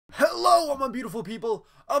Hello, all my beautiful people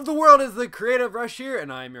of the world. Is the Creative Rush here,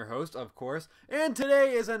 and I am your host, of course. And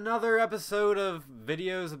today is another episode of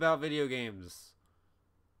videos about video games.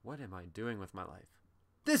 What am I doing with my life?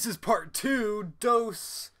 This is part 2,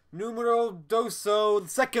 dos, numero doso, the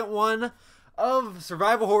second one of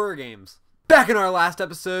survival horror games. Back in our last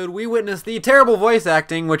episode, we witnessed the terrible voice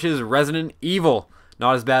acting, which is Resident Evil.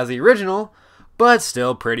 Not as bad as the original, but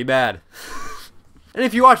still pretty bad. And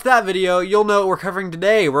if you watch that video, you'll know what we're covering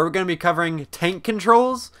today. We're going to be covering tank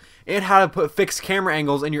controls and how to put fixed camera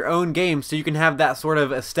angles in your own game so you can have that sort of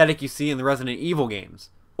aesthetic you see in the Resident Evil games.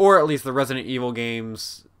 Or at least the Resident Evil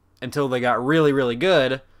games until they got really, really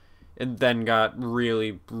good and then got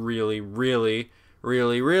really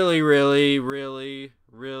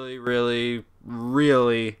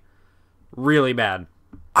bad.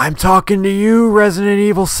 I'm talking to you, Resident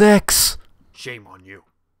Evil 6. Shame on you.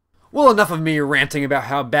 Well, enough of me ranting about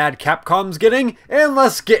how bad Capcom's getting, and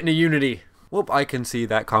let's get into Unity. Well, I can see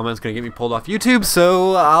that comment's gonna get me pulled off YouTube,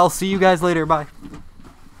 so I'll see you guys later. Bye.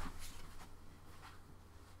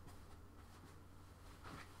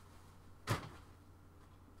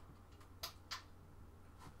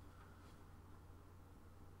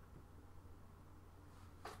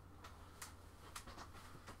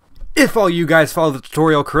 If all you guys follow the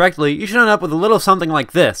tutorial correctly, you should end up with a little something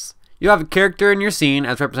like this. You have a character in your scene,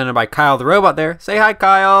 as represented by Kyle the robot there. Say hi,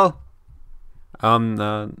 Kyle. Hi,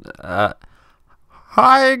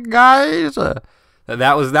 guys.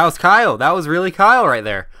 That was Kyle. That was really Kyle right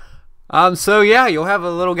there. So yeah, you'll have a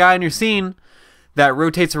little guy in your scene that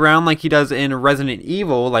rotates around like he does in Resident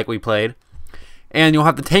Evil, like we played. And you'll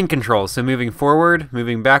have the tank controls, so moving forward,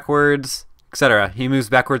 moving backwards, etc. He moves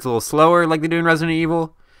backwards a little slower, like they do in Resident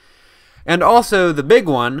Evil. And also, the big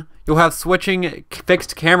one, you'll have switching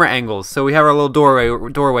fixed camera angles. So we have our little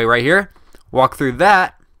doorway right here. Walk through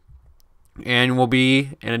that, and we'll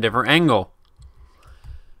be in a different angle.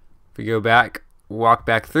 If we go back, walk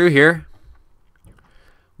back through here,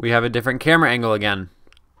 we have a different camera angle again.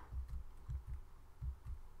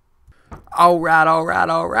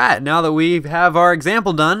 Alright. Now that we have our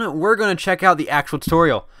example done, we're going to check out the actual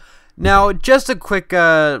tutorial. Now, just a quick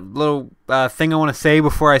little thing I want to say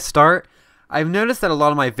before I start. I've noticed that a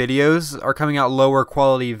lot of my videos are coming out lower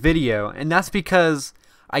quality video, and that's because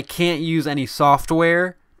I can't use any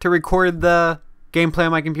software to record the gameplay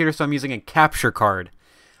on my computer, so I'm using a capture card.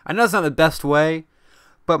 I know it's not the best way,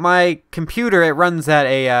 but my computer, it runs at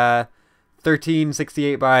a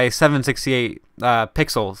 1368 by 768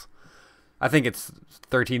 pixels. I think it's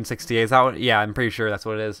 1368. Is that what? Yeah, I'm pretty sure that's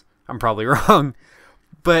what it is. I'm probably wrong.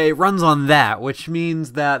 But it runs on that, which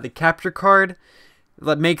means that the capture card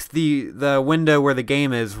that makes the window where the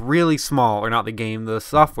game is really small, or not the game, the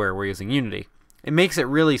software we're using, Unity. It makes it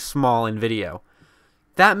really small in video.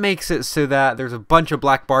 That makes it so that there's a bunch of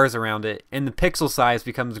black bars around it, and the pixel size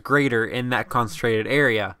becomes greater in that concentrated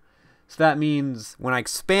area. So that means when I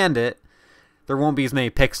expand it, there won't be as many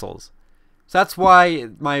pixels. So that's why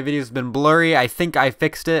my video's been blurry. I think I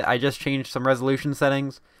fixed it. I just changed some resolution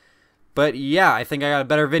settings. But yeah, I think I got a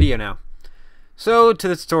better video now. So to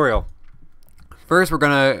the tutorial. First, we're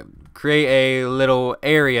gonna create a little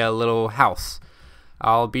area, a little house.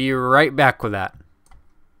 I'll be right back with that.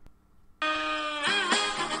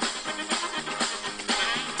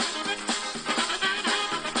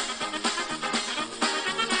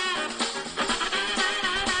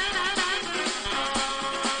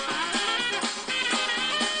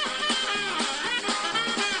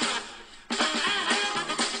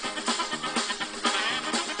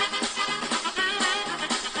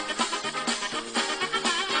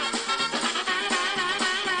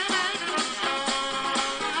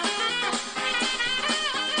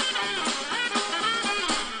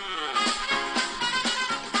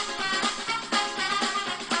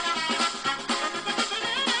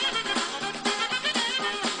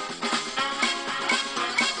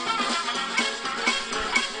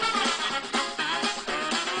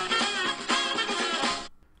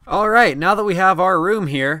 Alright, now that we have our room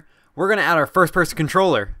here, we're going to add our first-person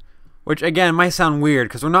controller. Which, again, might sound weird,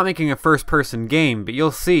 because we're not making a first-person game, but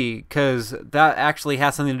you'll see, because that actually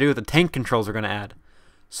has something to do with the tank controls we're going to add.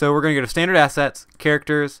 So we're going to go to Standard Assets,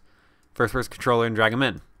 Characters, First-Person Controller, and drag them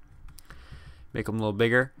in. Make them a little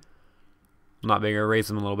bigger. Not bigger, raise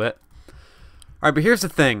them a little bit. Alright, but here's the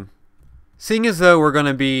thing. Seeing as though we're going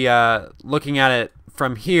to be looking at it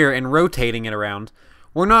from here and rotating it around,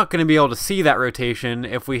 we're not going to be able to see that rotation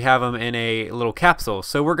if we have them in a little capsule.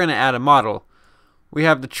 So we're going to add a model. We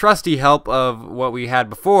have the trusty help of what we had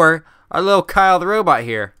before, our little Kyle the robot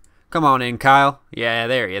here. Come on in, Kyle. Yeah,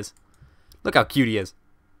 there he is. Look how cute he is.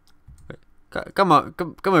 Come on,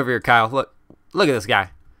 come over here, Kyle. Look at this guy.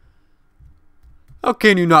 How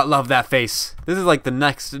can you not love that face? This is like the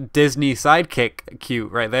next Disney sidekick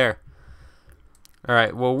cute right there.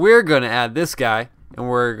 Alright, well, we're going to add this guy, and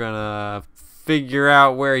we're going to figure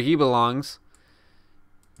out where he belongs.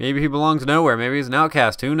 Maybe he belongs nowhere. Maybe he's an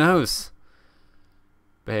outcast. Who knows?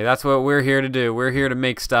 But hey, that's what we're here to do. We're here to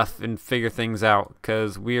make stuff and figure things out,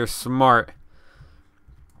 because we are smart.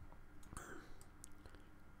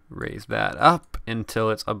 Raise that up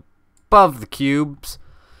until it's above the cubes.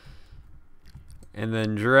 And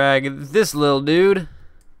then drag this little dude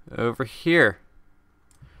over here.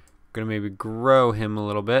 Gonna maybe grow him a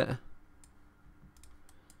little bit.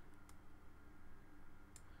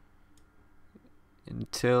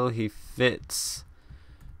 Until he fits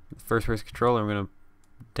the first person controller. I'm gonna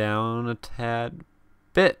down a tad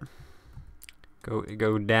bit.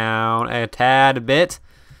 Go down a tad bit.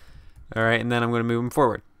 Alright, and then I'm gonna move him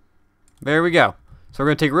forward. There we go. So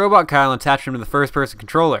we're gonna take Robot Kyle and attach him to the first person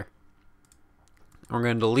controller. And we're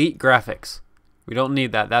gonna delete graphics. We don't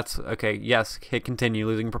need that. That's okay. Yes, hit continue.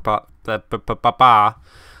 Losing perfob.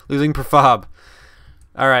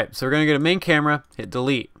 Alright, so we're going to go to main camera, hit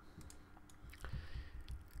delete.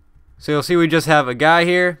 So you'll see we just have a guy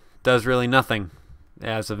here. Does really nothing.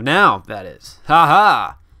 As of now, that is.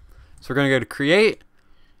 Haha! So we're going to go to create.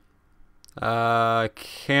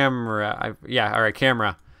 Camera. Yeah, alright,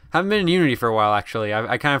 camera. Haven't been in Unity for a while, actually.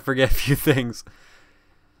 I kind of forget a few things.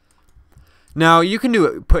 Now, you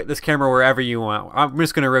can put this camera wherever you want. I'm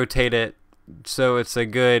just going to rotate it so it's a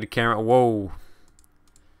good camera. Whoa.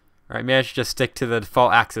 Alright, maybe I should just stick to the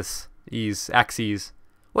default axes.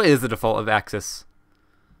 What is the default of axis?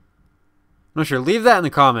 I'm not sure. Leave that in the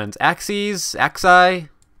comments. Axes? Axi?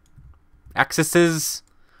 Axises?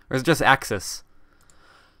 Or is it just axis?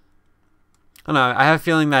 I don't know. I have a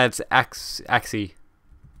feeling that it's axi.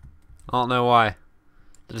 I don't know why.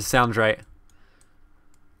 It just sounds right.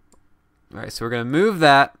 Alright, so we're going to move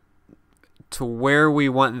that to where we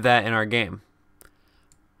want that in our game.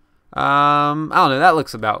 I don't know, that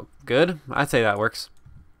looks about good. I'd say that works.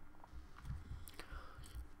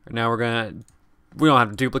 Now we don't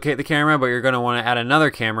have to duplicate the camera, but you're going to want to add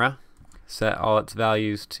another camera. Set all its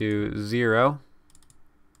values to 0.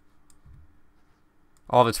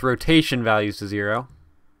 All of its rotation values to 0.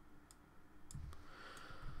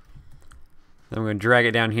 Then we're going to drag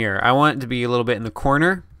it down here. I want it to be a little bit in the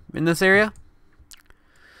corner in this area.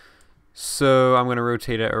 So I'm going to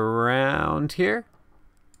rotate it around here.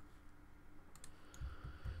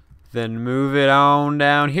 Then move it on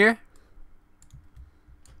down here.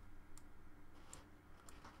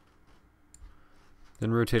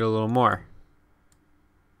 Then rotate a little more.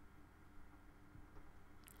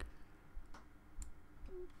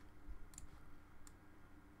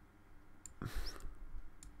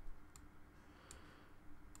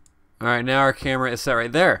 Alright, now our camera is set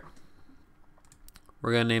right there.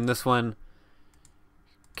 We're going to name this one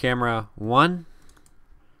Camera 1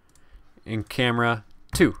 and Camera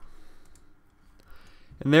 2.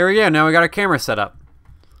 And there we go. Now we got our camera set up.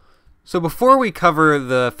 So before we cover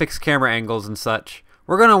the fixed camera angles and such,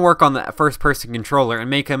 we're going to work on the first person controller and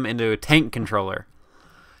make him into a tank controller.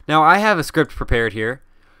 Now I have a script prepared here,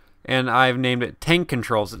 and I've named it Tank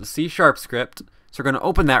Controls. It's a C# script, so we're going to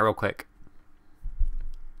open that real quick.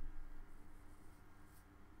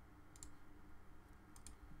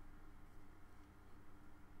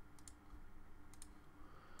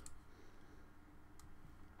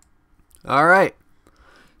 Alright,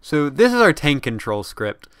 so this is our tank control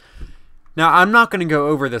script. Now I'm not going to go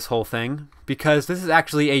over this whole thing because this is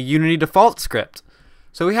actually a Unity default script.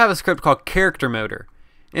 So we have a script called Character Motor.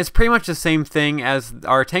 And it's pretty much the same thing as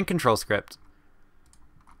our tank control script.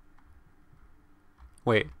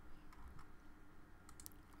 Wait.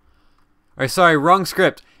 Alright, sorry, wrong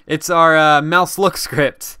script. It's our mouse look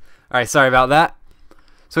script. Alright, sorry about that.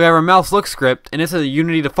 So we have our mouse look script, and it's a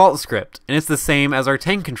Unity default script, and it's the same as our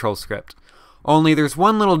tank control script. Only there's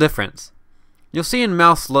one little difference. You'll see in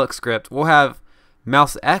mouse look script, we'll have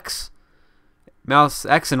mouse X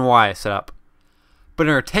and Y set up. But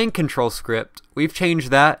in our tank control script, we've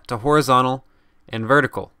changed that to horizontal and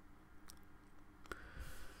vertical.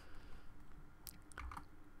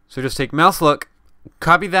 So just take mouse look,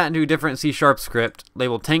 copy that into a different C# script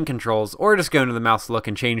labeled tank controls, or just go into the mouse look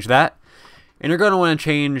and change that. And you're going to want to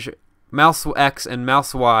change mouse X and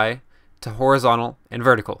mouse Y to horizontal and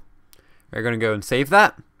vertical. You're going to go and save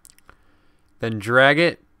that. Then drag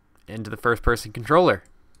it into the first person controller.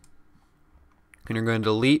 And you're going to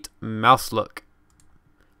delete mouse look.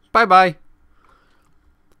 Bye bye.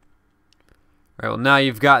 Alright, well now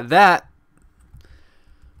you've got that.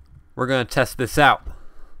 We're going to test this out.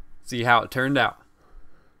 See how it turned out.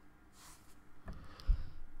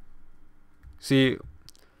 See,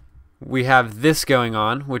 we have this going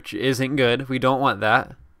on, which isn't good. We don't want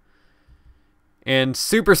that. And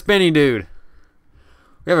super spinny dude.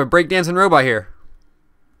 We have a breakdancing robot here.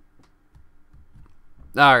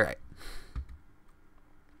 Alright.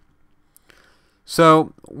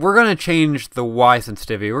 So, we're going to change the Y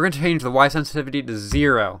sensitivity. We're going to change the Y sensitivity to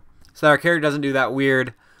 0. So that our character doesn't do that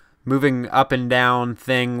weird moving up and down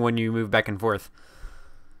thing when you move back and forth.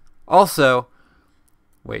 Also,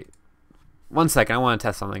 wait. 1 second, I want to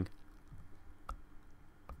test something.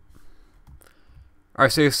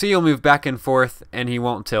 Alright, so you'll see he'll move back and forth and he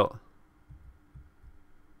won't tilt.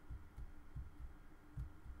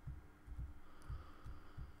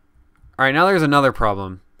 Alright, now there's another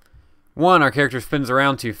problem. 1, our character spins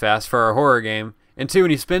around too fast for our horror game. And 2,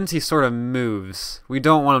 when he spins, he sort of moves. We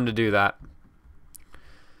don't want him to do that.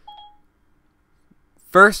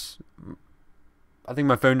 First, I think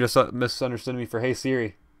my phone just misunderstood me for "Hey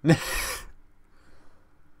Siri."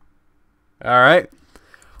 Alright.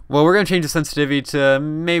 Well, we're going to change the sensitivity to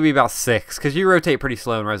maybe about 6, because you rotate pretty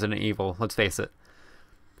slow in Resident Evil, let's face it.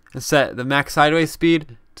 And set the max sideways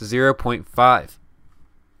speed to 0.5.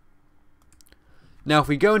 Now, if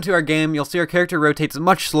we go into our game, you'll see our character rotates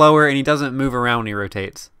much slower, and he doesn't move around when he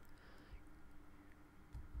rotates.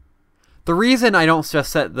 The reason I don't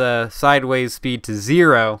just set the sideways speed to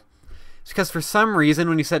 0 is because for some reason,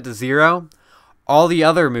 when you set to 0, all the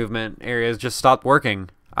other movement areas just stopped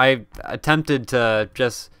working. I attempted to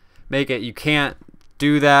just make it, you can't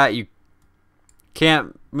do that, you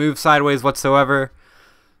can't move sideways whatsoever,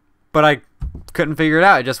 but I couldn't figure it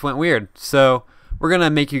out. It just went weird. So we're going to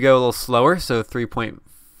make you go a little slower, so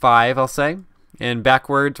 3.5 I'll say, and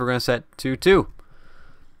backwards we're going to set to 2,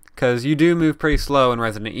 because you do move pretty slow in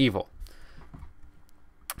Resident Evil.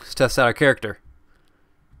 Let's test out our character.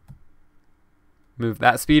 Move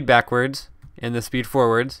that speed backwards and the speed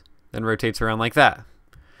forwards, then rotates around like that.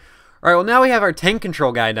 Alright, well now we have our tank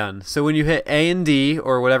control guy done. So when you hit A and D,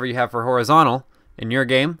 or whatever you have for horizontal in your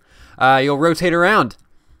game, you'll rotate around.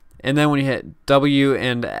 And then when you hit W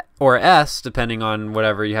and or S, depending on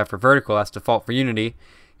whatever you have for vertical, that's default for Unity,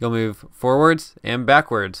 you'll move forwards and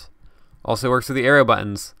backwards. Also works with the arrow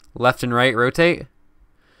buttons. Left and right, rotate.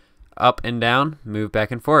 Up and down, move back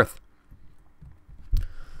and forth.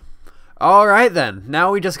 Alright then,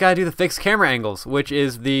 now we just gotta do the fixed camera angles, which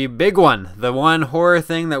is the big one, the one horror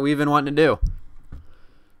thing that we've been wanting to do.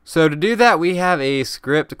 So to do that, we have a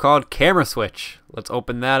script called Camera Switch. Let's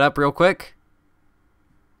open that up real quick.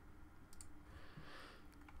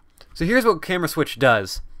 So here's what Camera Switch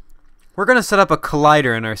does. We're gonna set up a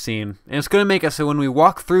collider in our scene, and it's gonna make it so when we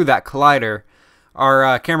walk through that collider,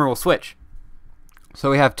 our camera will switch.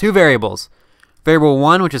 So we have 2 variables. Variable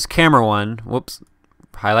 1, which is camera 1. Whoops.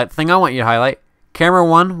 Highlight the thing I want you to highlight. Camera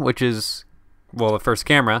 1, which is, well, the first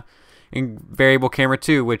camera. And variable camera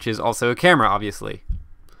 2, which is also a camera, obviously.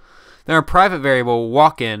 Then our private variable,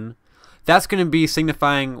 walk in. That's going to be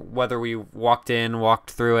signifying whether we walked in,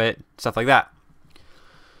 walked through it, stuff like that.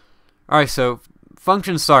 Alright, so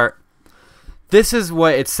function start. This is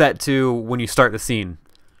what it's set to when you start the scene.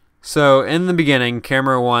 So in the beginning,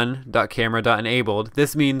 camera1.camera.enabled.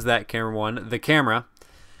 This means that camera 1, the camera,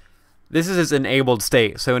 this is its enabled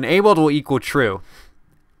state. So enabled will equal true.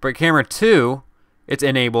 But camera 2, its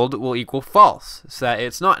enabled will equal false. So that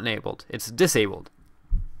it's not enabled, it's disabled.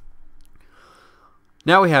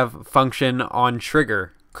 Now we have function on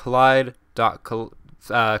trigger,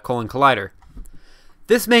 collide.collider.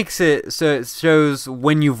 This makes it so it shows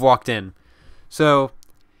when you've walked in. So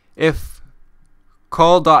if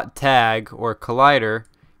call.tag or collider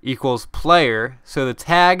equals player, so the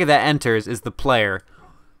tag that enters is the player.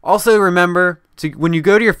 Also remember, when you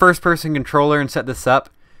go to your first person controller and set this up,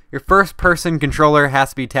 your first person controller has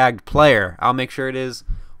to be tagged player. I'll make sure it is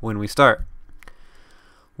when we start.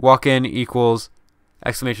 Walk in equals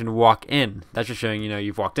exclamation walk in. That's just showing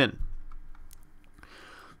you've walked in.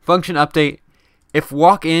 Function update. If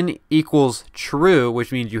walk in equals true,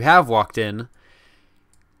 which means you have walked in,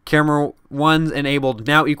 camera 1's enabled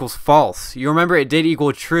now equals false. You remember it did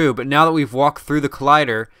equal true, but now that we've walked through the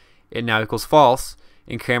collider, it now equals false,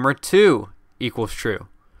 and camera 2 equals true.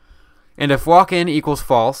 And if walk in equals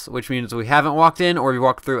false, which means we haven't walked in or we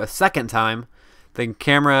walked through a second time, then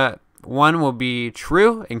camera 1 will be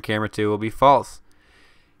true and camera 2 will be false.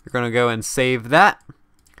 You're going to go and save that.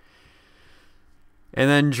 And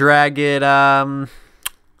then drag it, alright,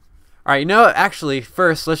 actually,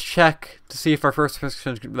 first, let's check to see if our first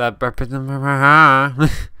person,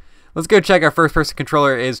 let's go check our first person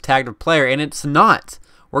controller is tagged a player, and it's not.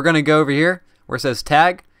 We're going to go over here where it says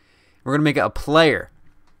tag, we're going to make it a player.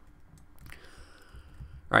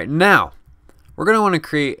 Alright, now, we're going to want to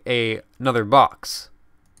create another box.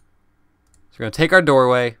 So we're going to take our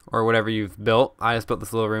doorway, or whatever you've built. I just built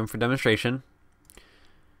this little room for demonstration.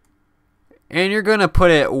 And you're going to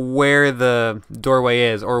put it where the doorway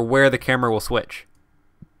is, or where the camera will switch.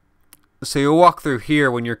 So you'll walk through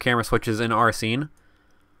here when your camera switches in our scene.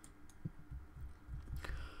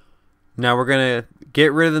 Now we're going to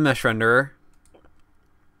get rid of the mesh renderer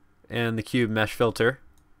and the cube mesh filter,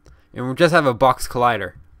 and we'll just have a box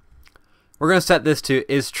collider. We're going to set this to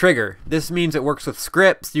isTrigger. This means it works with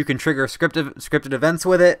scripts. You can trigger scripted events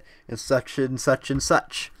with it, and such and such and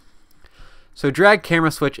such. So drag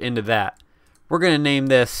camera switch into that. We're going to name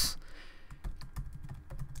this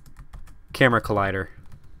Camera Collider.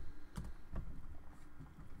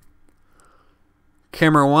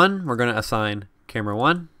 Camera 1, we're going to assign Camera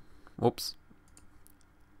 1. Whoops.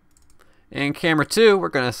 And Camera 2, we're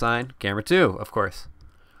going to assign Camera 2, of course.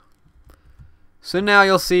 So now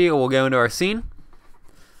you'll see we'll go into our scene,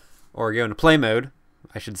 or go into play mode,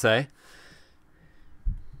 I should say.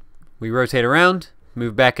 We rotate around,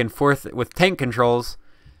 move back and forth with tank controls.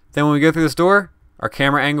 Then when we go through this door, our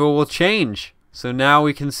camera angle will change. So now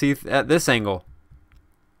we can see at this angle.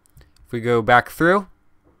 If we go back through,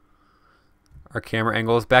 our camera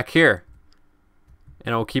angle is back here.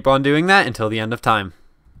 And it will keep on doing that until the end of time.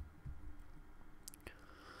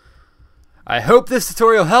 I hope this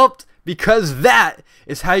tutorial helped, because that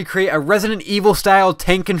is how you create a Resident Evil style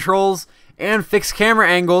tank controls and fixed camera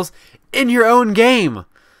angles in your own game.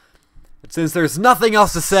 And since there's nothing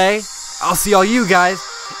else to say, I'll see all you guys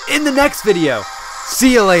in the next video.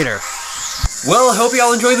 See you later. Well, I hope you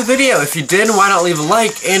all enjoyed the video. If you did, why not leave a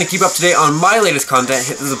like, and to keep up to date on my latest content,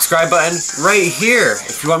 hit the subscribe button right here.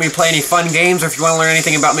 If you want me to play any fun games, or if you want to learn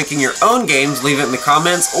anything about making your own games, leave it in the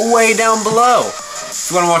comments way down below.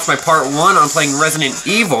 If you want to watch my part 1 on playing Resident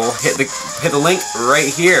Evil, hit the link right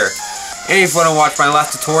here. And if you want to watch my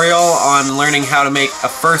last tutorial on learning how to make a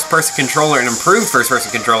first-person controller, an improved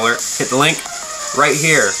first-person controller, hit the link right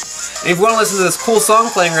here. And if you want to listen to this cool song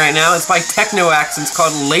playing right now, it's by Technoax, and it's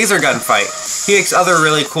called Laser Gun Fight. He makes other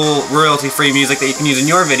really cool royalty-free music that you can use in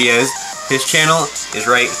your videos. His channel is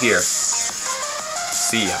right here.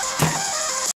 See ya.